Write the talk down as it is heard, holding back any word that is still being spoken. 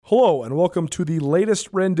Hello, and welcome to the latest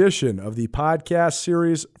rendition of the podcast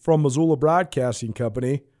series from Missoula Broadcasting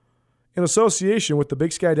Company in association with the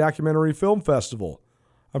Big Sky Documentary Film Festival.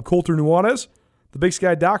 I'm Colter Nuanez. The Big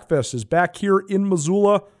Sky Doc Fest is back here in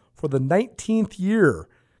Missoula for the 19th year.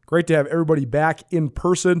 Great to have everybody back in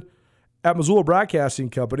person at Missoula Broadcasting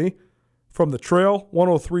Company. From the Trail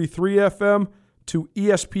 103.3 FM to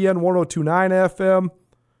ESPN 102.9 FM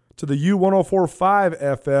to the U 104.5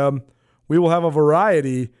 FM, we will have a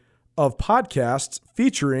variety of podcasts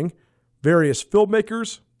featuring various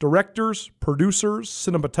filmmakers, directors, producers,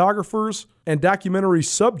 cinematographers, and documentary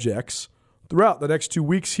subjects throughout the next 2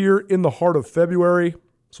 weeks here in the heart of February.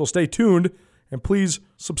 So stay tuned and please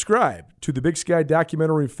subscribe to the Big Sky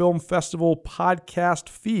Documentary Film Festival podcast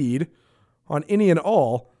feed on any and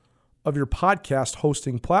all of your podcast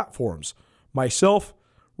hosting platforms. Myself,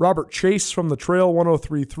 Robert Chase from the Trail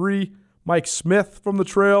 103.3, Mike Smith from the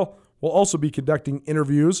Trail will also be conducting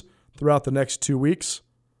interviews throughout the next 2 weeks.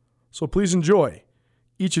 So please enjoy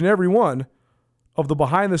each and every one of the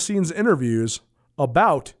behind-the-scenes interviews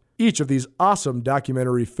about each of these awesome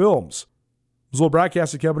documentary films. Missoula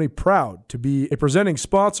Broadcasting Company proud to be a presenting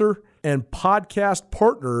sponsor and podcast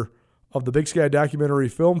partner of the Big Sky Documentary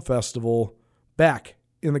Film Festival back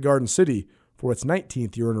in the Garden City for its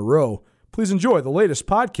 19th year in a row. Please enjoy the latest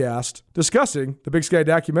podcast discussing the Big Sky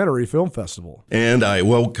Documentary Film Festival. And I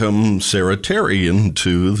welcome Sara Terry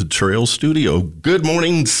into the Trail Studio. Good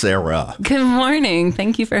morning, Sara. Good morning.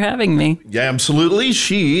 Thank you for having me. Yeah, absolutely.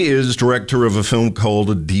 She is director of a film called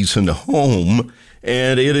A Decent Home,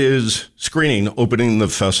 and it is opening the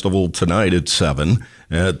festival tonight at 7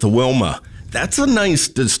 at the Wilma. That's a nice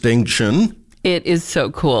distinction. It is so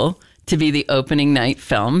cool to be the opening night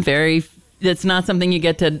film. It's not something you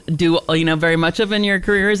get to do, very much of in your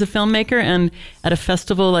career as a filmmaker. And at a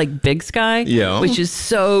festival like Big Sky, which is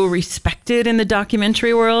so respected in the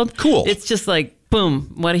documentary world. Cool. It's just like,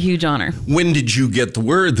 boom, what a huge honor. When did you get the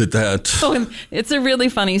word that... Oh, it's a really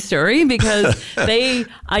funny story because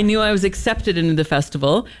I knew I was accepted into the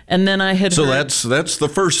festival, and then I had So that's the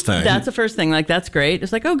first thing. That's the first thing. Like, that's great.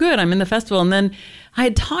 It's like, oh, good, I'm in the festival. And then I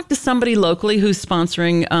had talked to somebody locally who's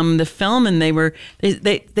sponsoring the film, and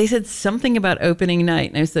they said something about opening night,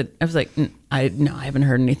 and I was like, I haven't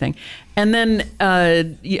heard anything. And then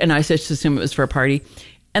and I just assumed it was for a party.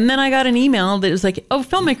 And then I got an email that was like, oh,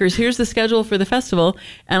 filmmakers, here's the schedule for the festival.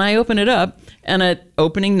 And I opened it up, and at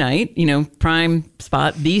opening night, prime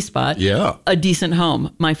spot, the spot, A Decent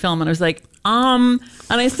Home, my film. And I was like, and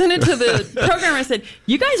I sent it to the program. I said,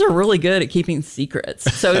 you guys are really good at keeping secrets.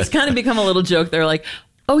 So it's kind of become a little joke. They're like,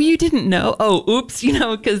 oh, you didn't know? Oh, oops,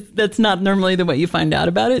 because that's not normally the way you find out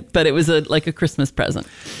about it. But it was like a Christmas present.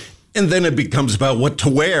 And then it becomes about what to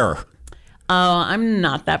wear. Oh, I'm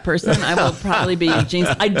not that person. I will probably be jeans.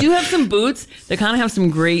 I do have some boots that kind of have some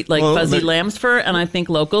great fuzzy lamb's fur, and I think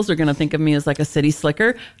locals are going to think of me as like a city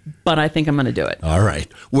slicker, but I think I'm going to do it. All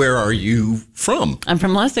right. Where are you from? I'm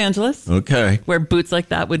from Los Angeles. Okay. Where boots like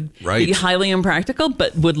that would be highly impractical,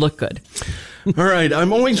 but would look good. All right.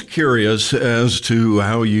 I'm always curious as to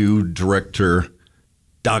how you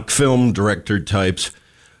film director types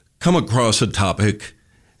come across a topic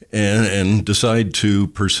and decide to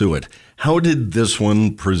pursue it. How did this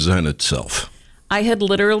one present itself? I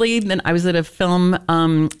was at a film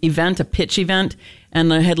event, a pitch event,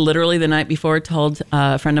 and I had literally the night before told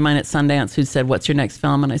a friend of mine at Sundance who said, what's your next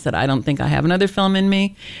film? And I said, I don't think I have another film in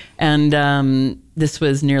me. And this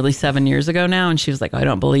was nearly 7 years ago now. And she was like, I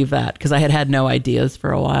don't believe that, because I had no ideas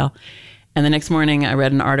for a while. And the next morning I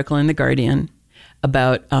read an article in The Guardian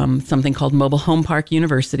about something called Mobile Home Park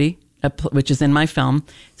University, which is in my film.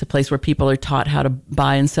 It's a place where people are taught how to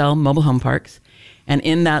buy and sell mobile home parks. And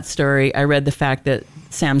in that story, I read the fact that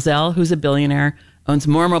Sam Zell, who's a billionaire, owns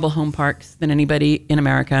more mobile home parks than anybody in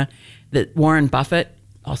America, that Warren Buffett,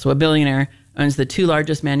 also a billionaire, owns the two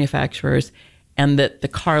largest manufacturers, and that the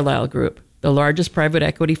Carlyle Group, the largest private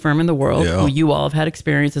equity firm in the world, who you all have had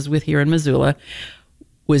experiences with here in Missoula,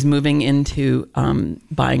 was moving into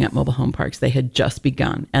buying up mobile home parks. They had just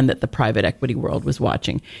begun, and that the private equity world was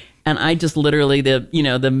watching. And I just literally,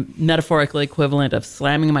 the metaphorical equivalent of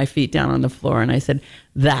slamming my feet down on the floor. And I said,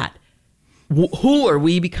 who are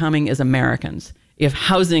we becoming as Americans? If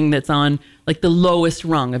housing that's on like the lowest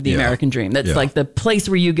rung of the American dream, that's like the place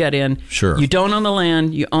where you get in, you don't own the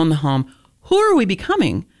land, you own the home. Who are we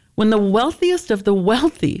becoming when the wealthiest of the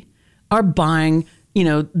wealthy are buying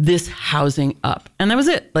this housing up? And that was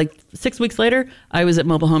it. Like 6 weeks later, I was at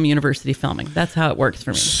Mobile Home University filming. That's how it works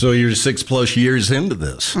for me. So you're 6+ years into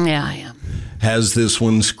this. Yeah, I am. Has this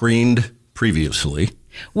one screened previously?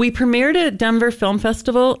 We premiered at Denver Film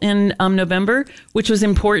Festival in November, which was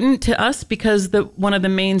important to us because one of the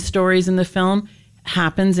main stories in the film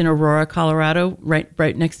happens in Aurora, Colorado,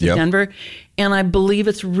 right next to Denver. And I believe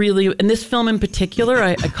it's really, and this film in particular,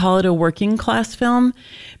 I call it a working class film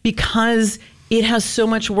because it has so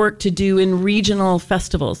much work to do in regional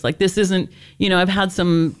festivals. Like this isn't, I've had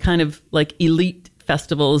some kind of like elite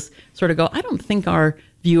festivals sort of go, I don't think our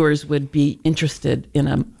viewers would be interested in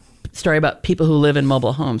a story about people who live in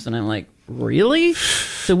mobile homes. And I'm like, really?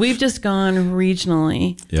 So we've just gone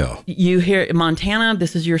regionally. Yeah. You hear Montana,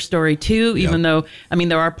 this is your story too, even though,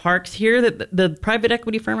 there are parks here that the private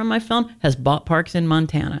equity firm in my film has bought parks in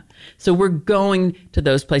Montana. So we're going to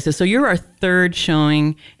those places. So you're our third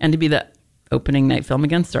showing, and to be the opening night film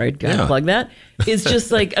again, sorry, I'd gotta plug that. It's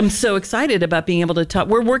just like, I'm so excited about being able to talk.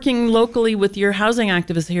 We're working locally with your housing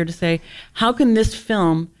activists here to say, how can this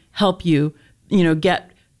film help you,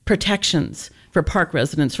 get protections for park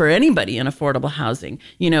residents, for anybody in affordable housing?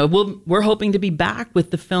 We're hoping to be back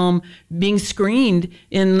with the film being screened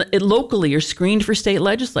locally or screened for state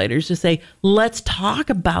legislators to say, let's talk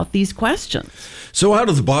about these questions. So out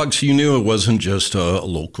of the box, you knew it wasn't just a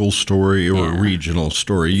local story or a regional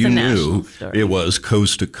story. You knew it was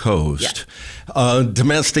coast to coast. Yeah.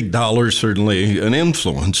 Domestic dollar, certainly an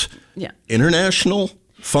influence. Yeah. International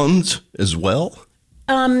funds as well?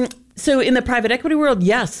 So in the private equity world,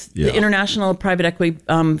 yes, the international private equity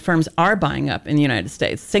firms are buying up in the United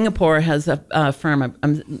States. Singapore has a firm,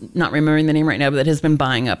 I'm not remembering the name right now, but that has been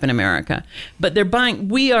buying up in America. But they're buying,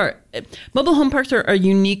 mobile home parks are a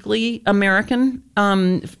uniquely American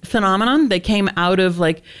phenomenon. They came out of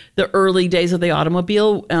like the early days of the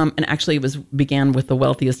automobile, and actually it began with the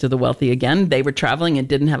wealthiest of the wealthy again. They were traveling and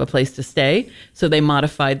didn't have a place to stay, so they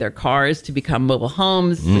modified their cars to become mobile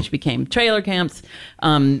homes, which became trailer camps.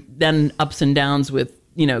 Then ups and downs with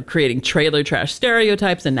creating trailer trash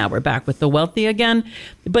stereotypes, and now we're back with the wealthy again.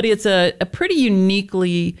 But it's a pretty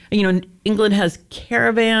uniquely, England has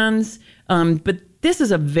caravans, but this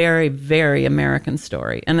is a very, very American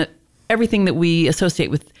story, and everything that we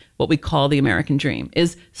associate with what we call the American dream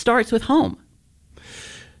starts with home.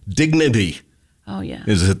 Dignity. Oh yeah,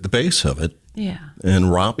 is at the base of it. Yeah,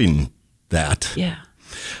 and robbing that. Yeah.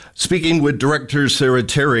 Speaking with director Sara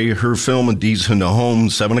Terry, her film A Decent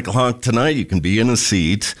Home, 7 o'clock tonight. You can be in a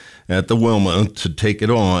seat at the Wilma to take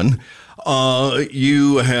it on.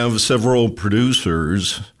 You have several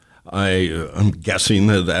producers. I'm guessing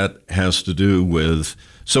that has to do with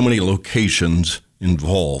so many locations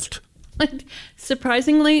involved.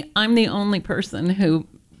 Surprisingly, I'm the only person who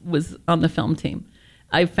was on the film team.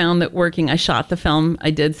 I found that I shot the film,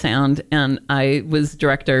 I did sound, and I was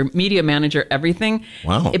director, media manager, everything.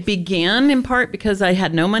 Wow. It began in part because I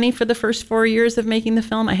had no money for the first 4 years of making the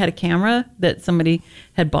film. I had a camera that somebody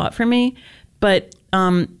had bought for me. But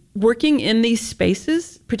working in these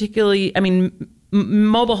spaces, particularly,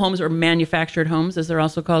 mobile homes or manufactured homes, as they're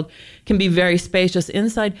also called, can be very spacious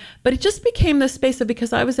inside. But it just became the space of,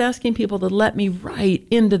 because I was asking people to let me right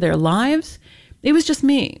into their lives, it was just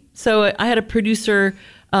me. So I had a producer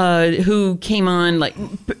who came on,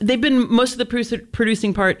 most of the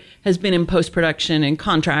producing part has been in post-production and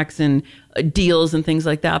contracts and deals and things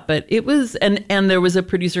like that. But it was, and there was a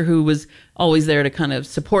producer who was always there to kind of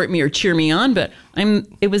support me or cheer me on. But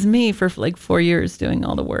it was me for like 4 years doing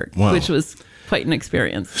all the work, which was quite an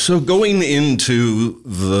experience. So going into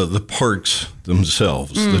the parks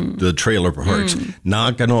themselves, the trailer parks,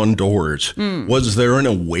 knocking on doors, was there an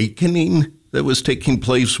awakening that was taking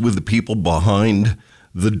place with the people behind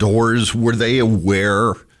the doors? Were they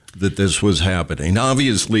aware that this was happening?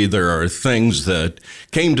 Obviously, there are things that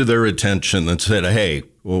came to their attention that said, hey,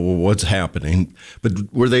 well, what's happening?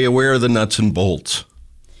 But were they aware of the nuts and bolts?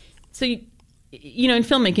 So, in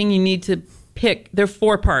filmmaking, you need to pick. There are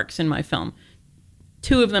 4 parks in my film.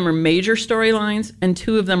 2 of them are major storylines, and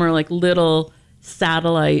 2 of them are like little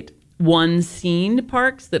satellite one-scene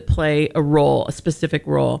parks that play a specific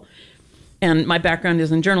role. And my background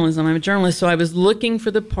is in journalism. I'm a journalist, so I was looking for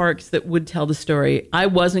the parks that would tell the story. I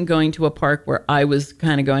wasn't going to a park where I was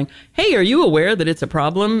kind of going, hey, are you aware that it's a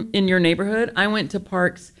problem in your neighborhood? I went to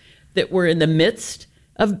parks that were in the midst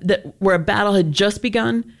of where a battle had just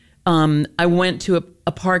begun. I went to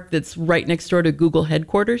a park that's right next door to Google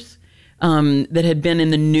headquarters. That had been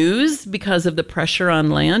in the news because of the pressure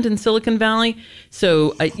on land in Silicon Valley.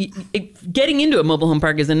 So getting into a mobile home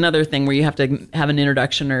park is another thing where you have to have an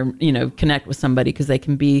introduction or, connect with somebody because they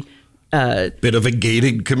can be bit of a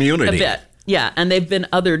gated community. A bit. Yeah. And they've been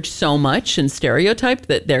othered so much and stereotyped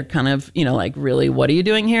that they're kind of, really, what are you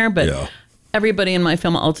doing here? But everybody in my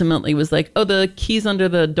film ultimately was like, oh, the key's under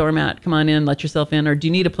the doormat. Come on in, let yourself in. Or do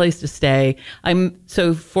you need a place to stay? I'm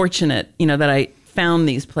so fortunate, that I found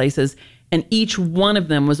these places, and each one of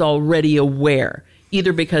them was already aware,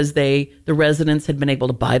 either because the residents had been able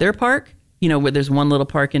to buy their park, where there's one little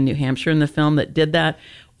park in New Hampshire in the film that did that,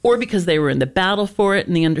 or because they were in the battle for it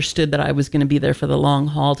and they understood that I was going to be there for the long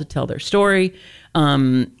haul to tell their story.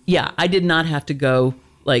 I did not have to go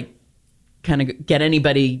kind of get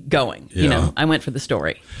anybody going. I went for the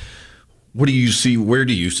story. What do you see? Where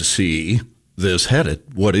do you see this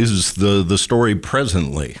headed? What is the story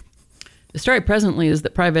presently? The story presently is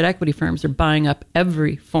that private equity firms are buying up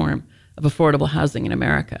every form of affordable housing in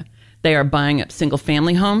America. They are buying up single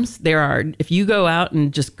family homes. If you go out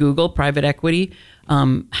and just Google private equity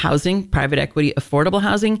housing, private equity affordable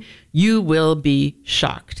housing, you will be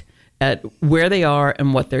shocked at where they are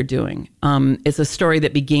and what they're doing. It's a story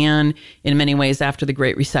that began in many ways after the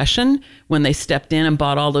Great Recession, when they stepped in and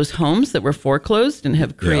bought all those homes that were foreclosed and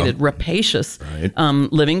have created rapacious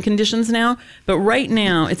living conditions now. But right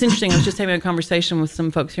now, it's interesting. I was just having a conversation with some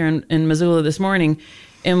folks here in Missoula this morning,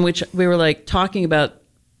 in which we were talking about,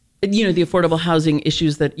 the affordable housing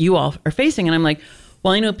issues that you all are facing. And I'm like,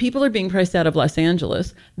 well, people are being priced out of Los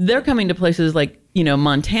Angeles. They're coming to places like,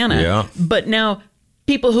 Montana. Yeah. But now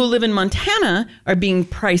people who live in Montana are being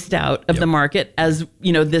priced out of the market as,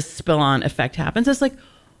 this spill-on effect happens. It's like,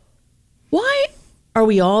 why are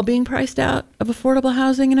we all being priced out of affordable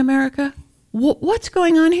housing in America? What's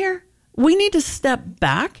going on here? We need to step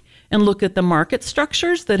back and look at the market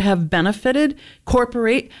structures that have benefited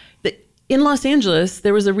in Los Angeles.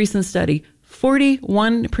 There was a recent study,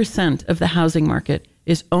 41% of the housing market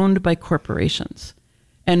is owned by corporations.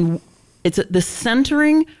 And it's the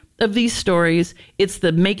centering of these stories. It's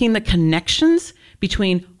the making the connections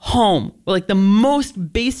between home, the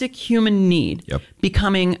most basic human need,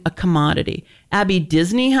 becoming a commodity. Abby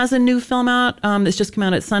Disney has a new film out that's just come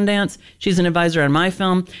out at Sundance. She's an advisor on my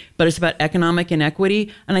film, but it's about economic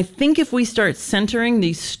inequity. And I think if we start centering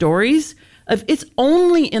these stories it's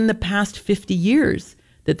only in the past 50 years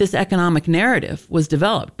that this economic narrative was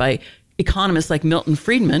developed by economists like Milton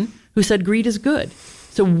Friedman, who said greed is good.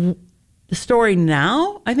 So the story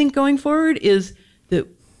now, I think going forward, is that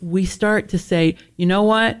we start to say, you know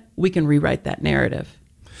what, we can rewrite that narrative.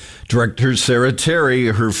 Director Sara Terry,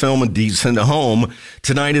 her film A Decent Home,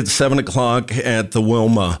 tonight at 7 o'clock at the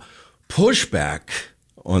Wilma. Pushback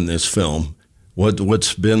on this film.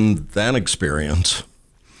 What's been that experience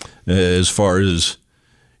as far as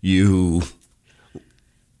you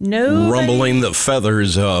rumbling the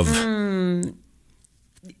feathers of...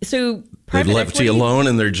 So they've left you alone,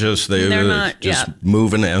 and they're just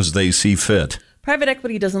moving as they see fit. Private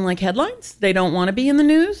equity doesn't like headlines. They don't want to be in the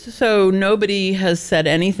news. So nobody has said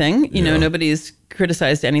anything. Nobody's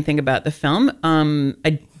criticized anything about the film.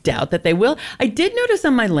 I doubt that they will. I did notice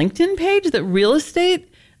on my LinkedIn page that real estate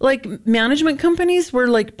management companies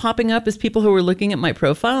were popping up as people who were looking at my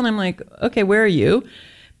profile. And I'm like, okay, where are you?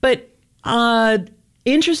 But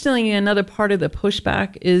interestingly, another part of the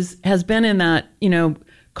pushback has been in that,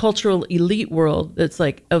 cultural elite world that's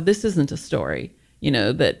like, oh, this isn't a story,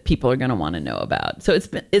 that people are going to want to know about. So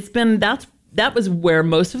that was where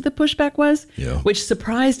most of the pushback was, which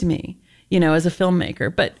surprised me, as a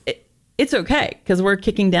filmmaker. But it's okay, because we're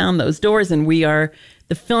kicking down those doors, and the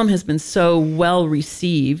film has been so well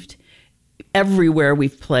received everywhere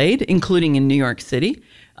we've played, including in New York City,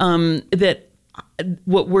 that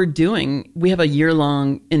what we're doing, we have a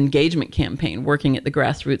year-long engagement campaign working at the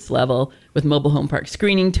grassroots level with mobile home park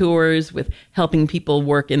screening tours, with helping people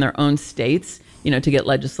work in their own states, to get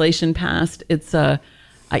legislation passed. It's I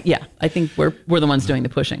think we're the ones doing the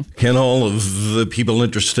pushing. Can all of the people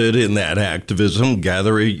interested in that activism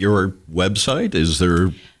gather at your website? Is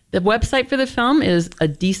there... The website for the film is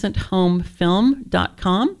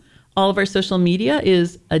adecenthomefilm.com. All of our social media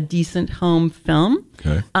is A Decent Home Film.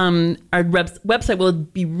 Okay. Our website will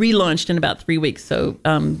be relaunched in about 3 weeks, so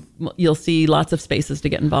you'll see lots of spaces to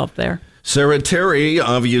get involved there. Sara Terry,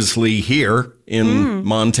 obviously here in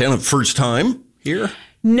Montana. First time here?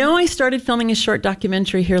 No, I started filming a short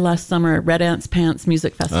documentary here last summer at Red Ants Pants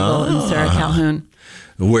Music Festival in Sarah, Calhoun.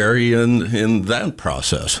 Where are you in that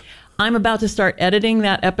process? I'm about to start editing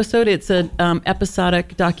that episode. It's an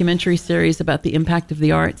episodic documentary series about the impact of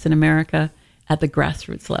the arts in America at the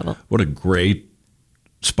grassroots level. What a great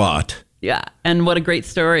spot. Yeah, and what a great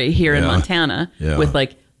story here in Montana with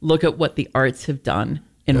look at what the arts have done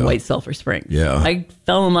in White Sulphur Springs. Yeah. I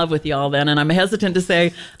fell in love with y'all then, and I'm hesitant to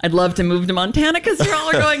say I'd love to move to Montana because you all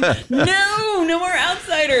are going, no more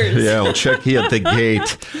outsiders. Yeah, we'll check you at the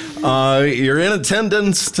gate. You're in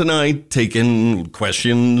attendance tonight, taking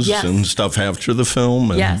questions and stuff after the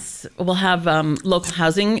film. And Yes, we'll have local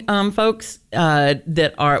housing folks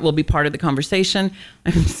that will be part of the conversation.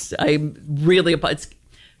 I really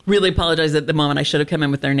apologize at the moment. I should have come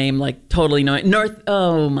in with their name, like totally knowing.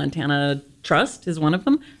 Montana Trust is one of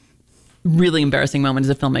them. Really embarrassing moment as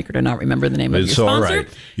a filmmaker to not remember the name of your sponsor. It's all right.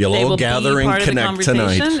 You'll all gather and connect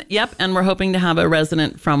tonight. Yep, and we're hoping to have a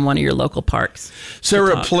resident from one of your local parks.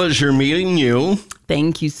 Sarah, pleasure meeting you.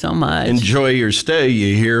 Thank you so much. Enjoy your stay.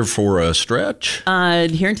 You here for a stretch?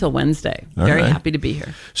 Here until Wednesday. Very happy to be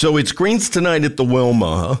here. So it screens tonight at the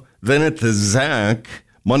Wilma, then at the Zach,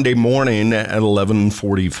 Monday morning at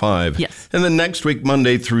 11:45. Yes. And then next week,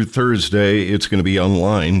 Monday through Thursday, it's going to be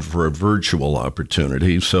online for a virtual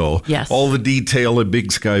opportunity. So all the detail at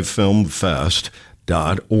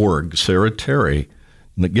bigskyfilmfest.org. Sara Terry.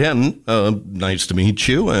 And again, nice to meet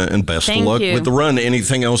you and best of luck with the run.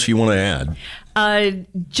 Anything else you want to add?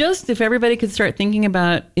 Just if everybody could start thinking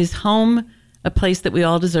about, is home a place that we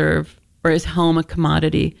all deserve, or is home a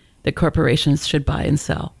commodity that corporations should buy and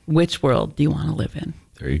sell? Which world do you want to live in?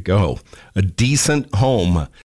 There you go. A Decent Home.